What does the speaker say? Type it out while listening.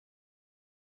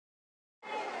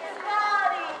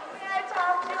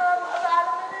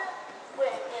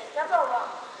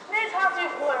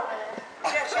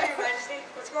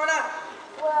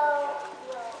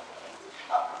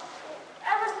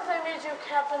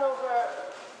sent over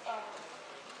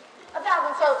 1,000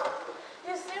 soldiers.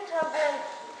 You seem to have been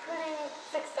pretty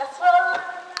successful.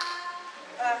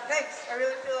 Thanks. I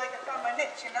really feel like I found my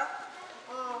niche, you know?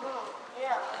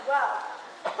 Yeah, well,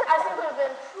 I seem to have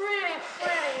been pretty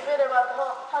bitter about the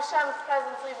whole Hashem's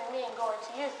presence leaving me and going to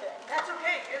you thing. That's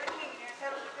okay. You're the king. You're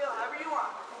entitled to feel however you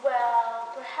want.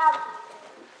 Well, perhaps.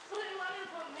 So you want me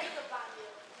to put makeup on you?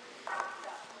 I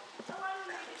want to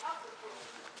make it up with you.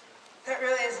 That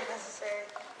really isn't necessary.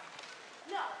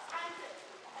 No, I did.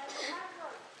 And the time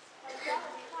was, my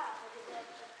jealousy class was a bit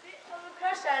of a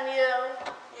crush on you.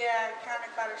 Yeah, I kind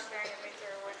of caught her staring at me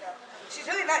through her window. She's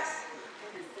really nice.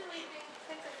 The silly thing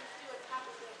Princess and Stuart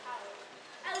happened to the college.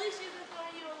 At least she's been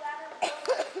throwing you a lot of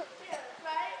parents,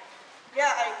 right?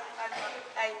 Yeah,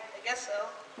 I guess so.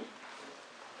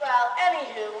 Well,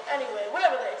 anyway,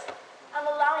 whatever it is, I'm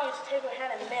allowing you to take her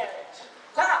hand in marriage.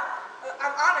 Wow,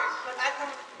 I'm honored, but I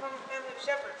come from a family of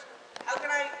shepherds. How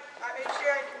can are you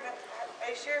sure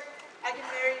I can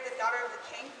marry the daughter of the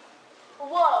king?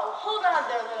 Whoa, hold on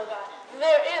there, little guy.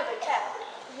 There is a catch.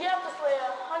 You have to slay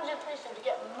 100 Christians to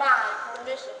get my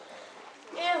permission.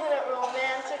 Isn't it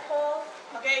romantical?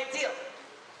 Okay, deal.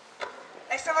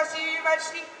 Next time I see you, Your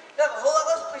Majesty, you'll have a whole lot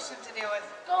less Christians to deal with.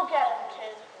 Go get him,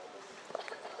 kid.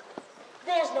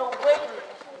 There's no way you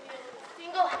can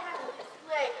single-handedly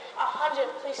slay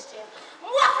 100 Christians.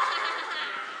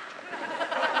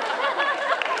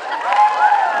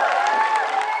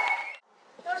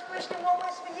 Those Christian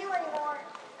moments for you anymore.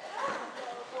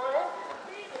 What?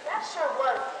 That sure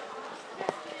was.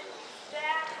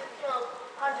 Jack killed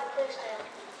 100 Christians.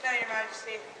 No, Your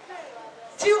Majesty.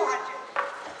 200.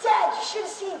 Dad, you should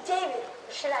have seen David,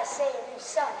 or should I say a new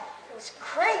son. It was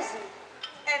crazy.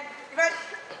 And, Your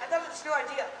Majesty, I thought of this new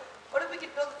idea. What if we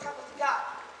could build a temple to God,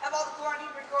 have all the glory and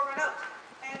Hebrew go around out,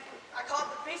 and I call it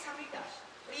the Beis Hamikdash.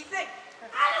 What do you think?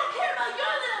 I don't care about your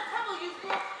little temple, you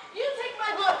fool. You take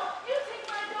my glory. You take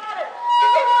my daughter. You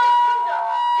take my kingdom.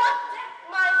 You take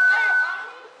my entire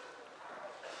army.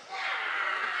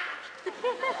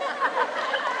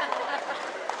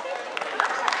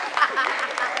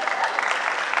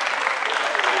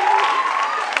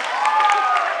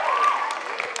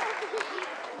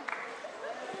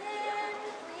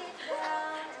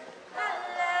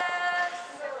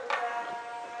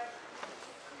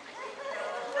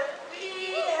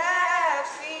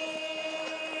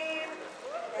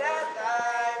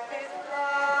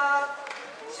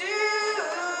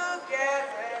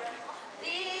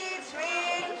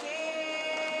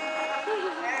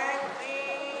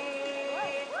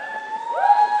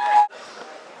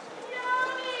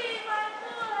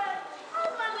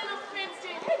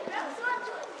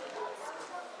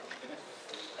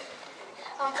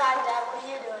 I'm fine, Dad. What are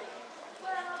you doing?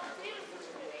 Well, David's such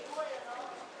a good boy, you know.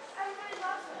 Everybody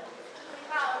loves her.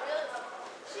 Wow, I really love her.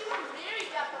 She was very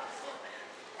deaf on the soon.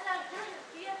 And I'm doing the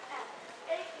BFF.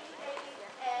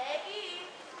 A-E-A-E-A-E.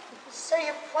 So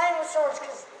you're playing with swords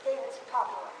because David's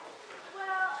popular. Well,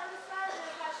 I decided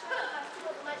if I showed my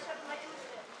skills, it might sharpen my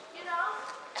instinct. You know?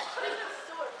 Speaking of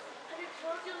swords, have you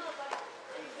killed your little buddy?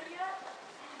 Any good yet?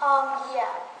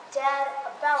 Yeah, Dad,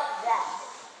 about that.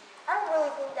 I don't really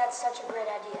think that's such a great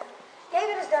idea.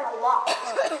 David has done a lot,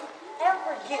 and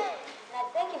for you. And I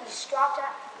think if you stop trying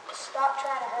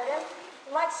to hurt him,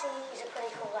 you might see he's a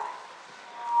pretty cool guy.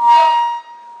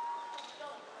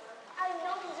 I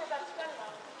know he's your best friend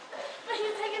now. But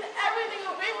he's taken everything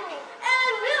away from me. And I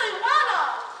really want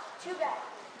him. Too bad.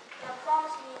 Now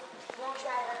promise me you won't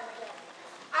try to hurt him again.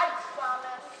 I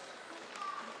promise.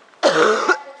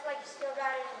 Looks like you still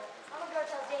got it in you. I'm gonna go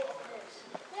tell David the news.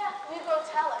 Yeah, you go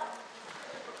tell him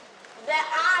that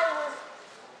I was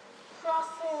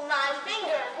crossing my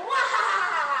fingers.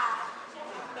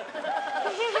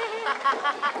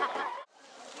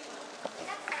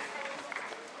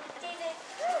 David,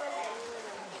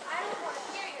 I don't want to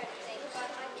hear you anything, but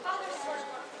my father's sort of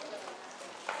wants me to.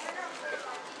 You're not worried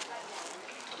about me right now.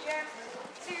 Jen,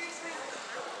 seriously?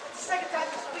 It's the second time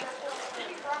this week. Can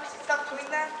you promise to stop doing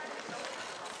that?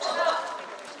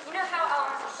 You know how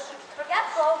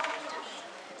forgetful.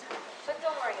 But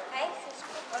don't worry, okay?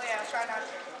 Well, yeah, I'll try not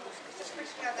to. Just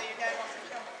freaking out that your dad wants to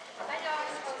kill me. I know I'm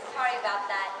so sorry about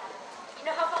that. You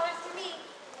know how fathers can be.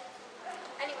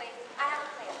 Anyways, I have a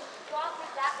plan. Go out through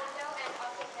that window and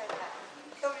I'll take care of that.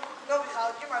 Go,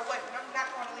 Holly. You're my wife, and I'm not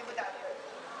going to leave without you.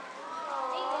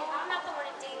 David, I'm not the one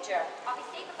in danger. I'll be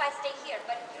safe if I stay here,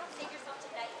 but if you don't save yourself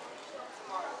tonight, you'll be killed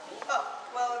tomorrow. Oh,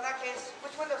 well, in that case,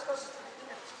 which window's closest to the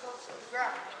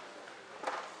ground?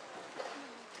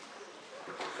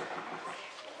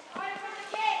 Order from the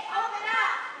king. Open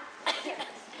up. Here,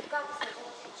 you got this.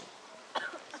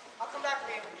 I'll come back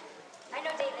for you. I know,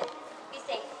 David. Be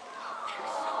safe.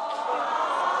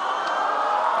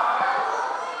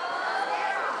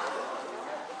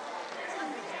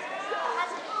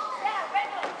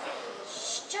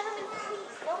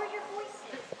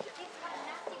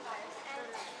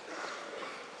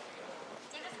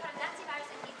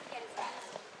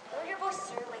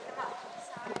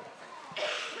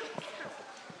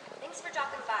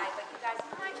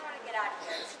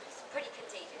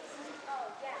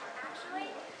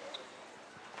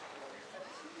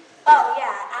 Oh,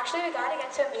 yeah. Actually, we gotta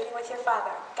get to a meeting with your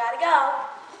father. Gotta go.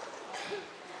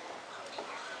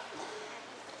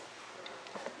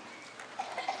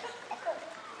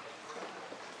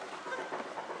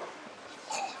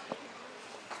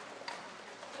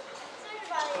 Sorry to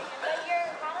bother you, but your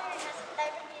father has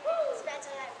everything spent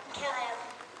on that kill him.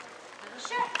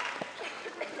 Sure.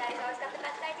 Daddy's always got the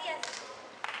best ideas.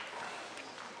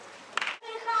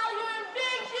 Hey, Kyle, you're in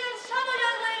big, huge trouble,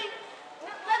 young lady.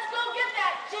 Let's go get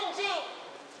that, Jin.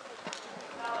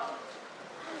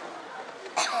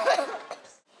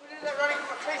 Who knew that running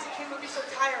from a crazy kid would be so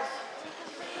tiring?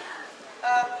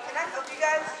 Can I help you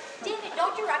guys? David,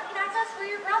 don't you recognize us? We're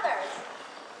your brothers.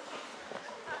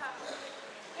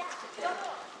 Yeah,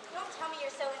 don't tell me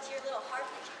you're so into your little harp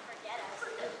that you forget us.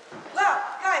 Wow,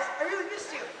 guys, I really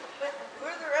missed you. But who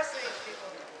are the rest of these people?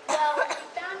 Well, we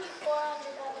found you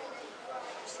 400 other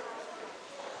brothers.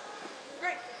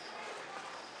 Great.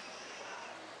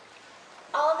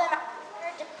 All of them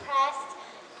are depressed,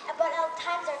 but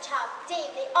times are tough.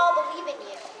 Dave, they all believe in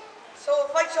you. So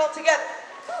we'll fight you all together.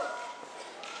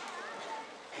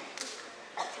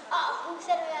 Who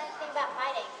said anything about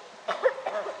fighting?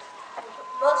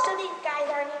 Most of these guys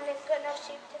aren't even in good enough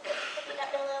shape to finish picking up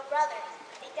their little brothers.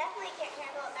 They definitely can't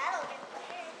handle a battle against the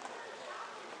kids.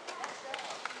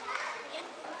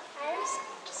 I'm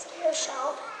scared,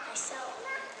 Shaw, myself.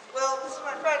 Well, this is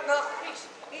my friend, Nelson Peace.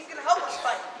 He's going to help us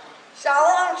fight.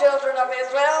 Shalom, children of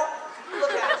Israel.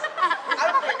 Look at us. I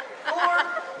don't care. Poor,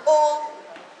 old,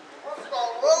 what's it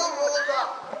called? Roll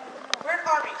up. We're an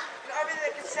army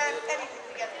that can send anything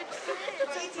together.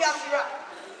 T-T-L-T-Rock.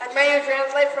 And may you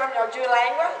translate from your Jew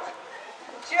language?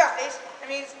 Sure, Ace. That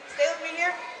means stay with me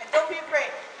here and don't be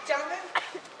afraid. Gentlemen?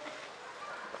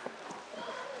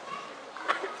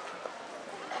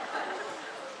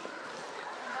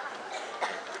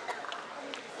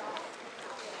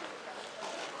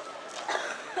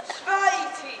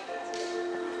 Schweiti.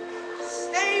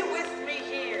 Stay with me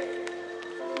here.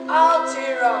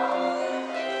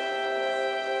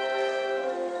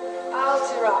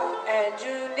 Altira, and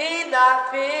you need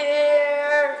not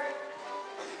fear.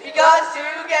 Because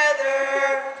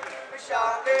together we're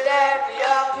stronger than we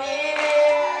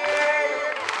appear.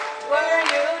 We're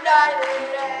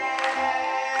united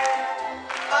and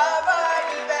A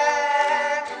mighty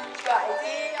band.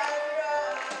 fighting.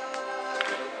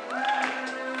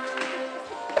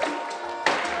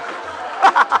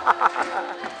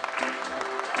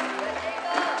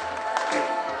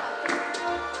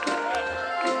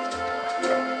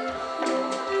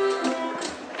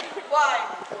 Why,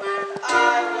 when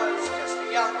I was just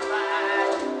a young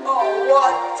lad, Oh,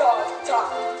 what a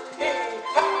time he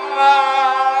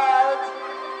had!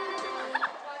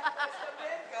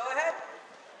 go ahead.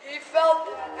 He felt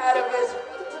that out of his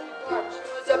march.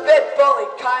 He was a bit bully,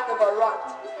 kind of a runt.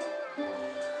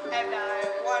 And I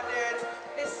wondered,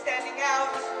 is standing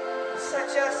out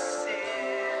such a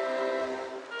sin?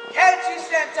 Can't you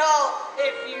stand tall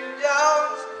if you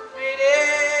don't fit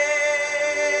in?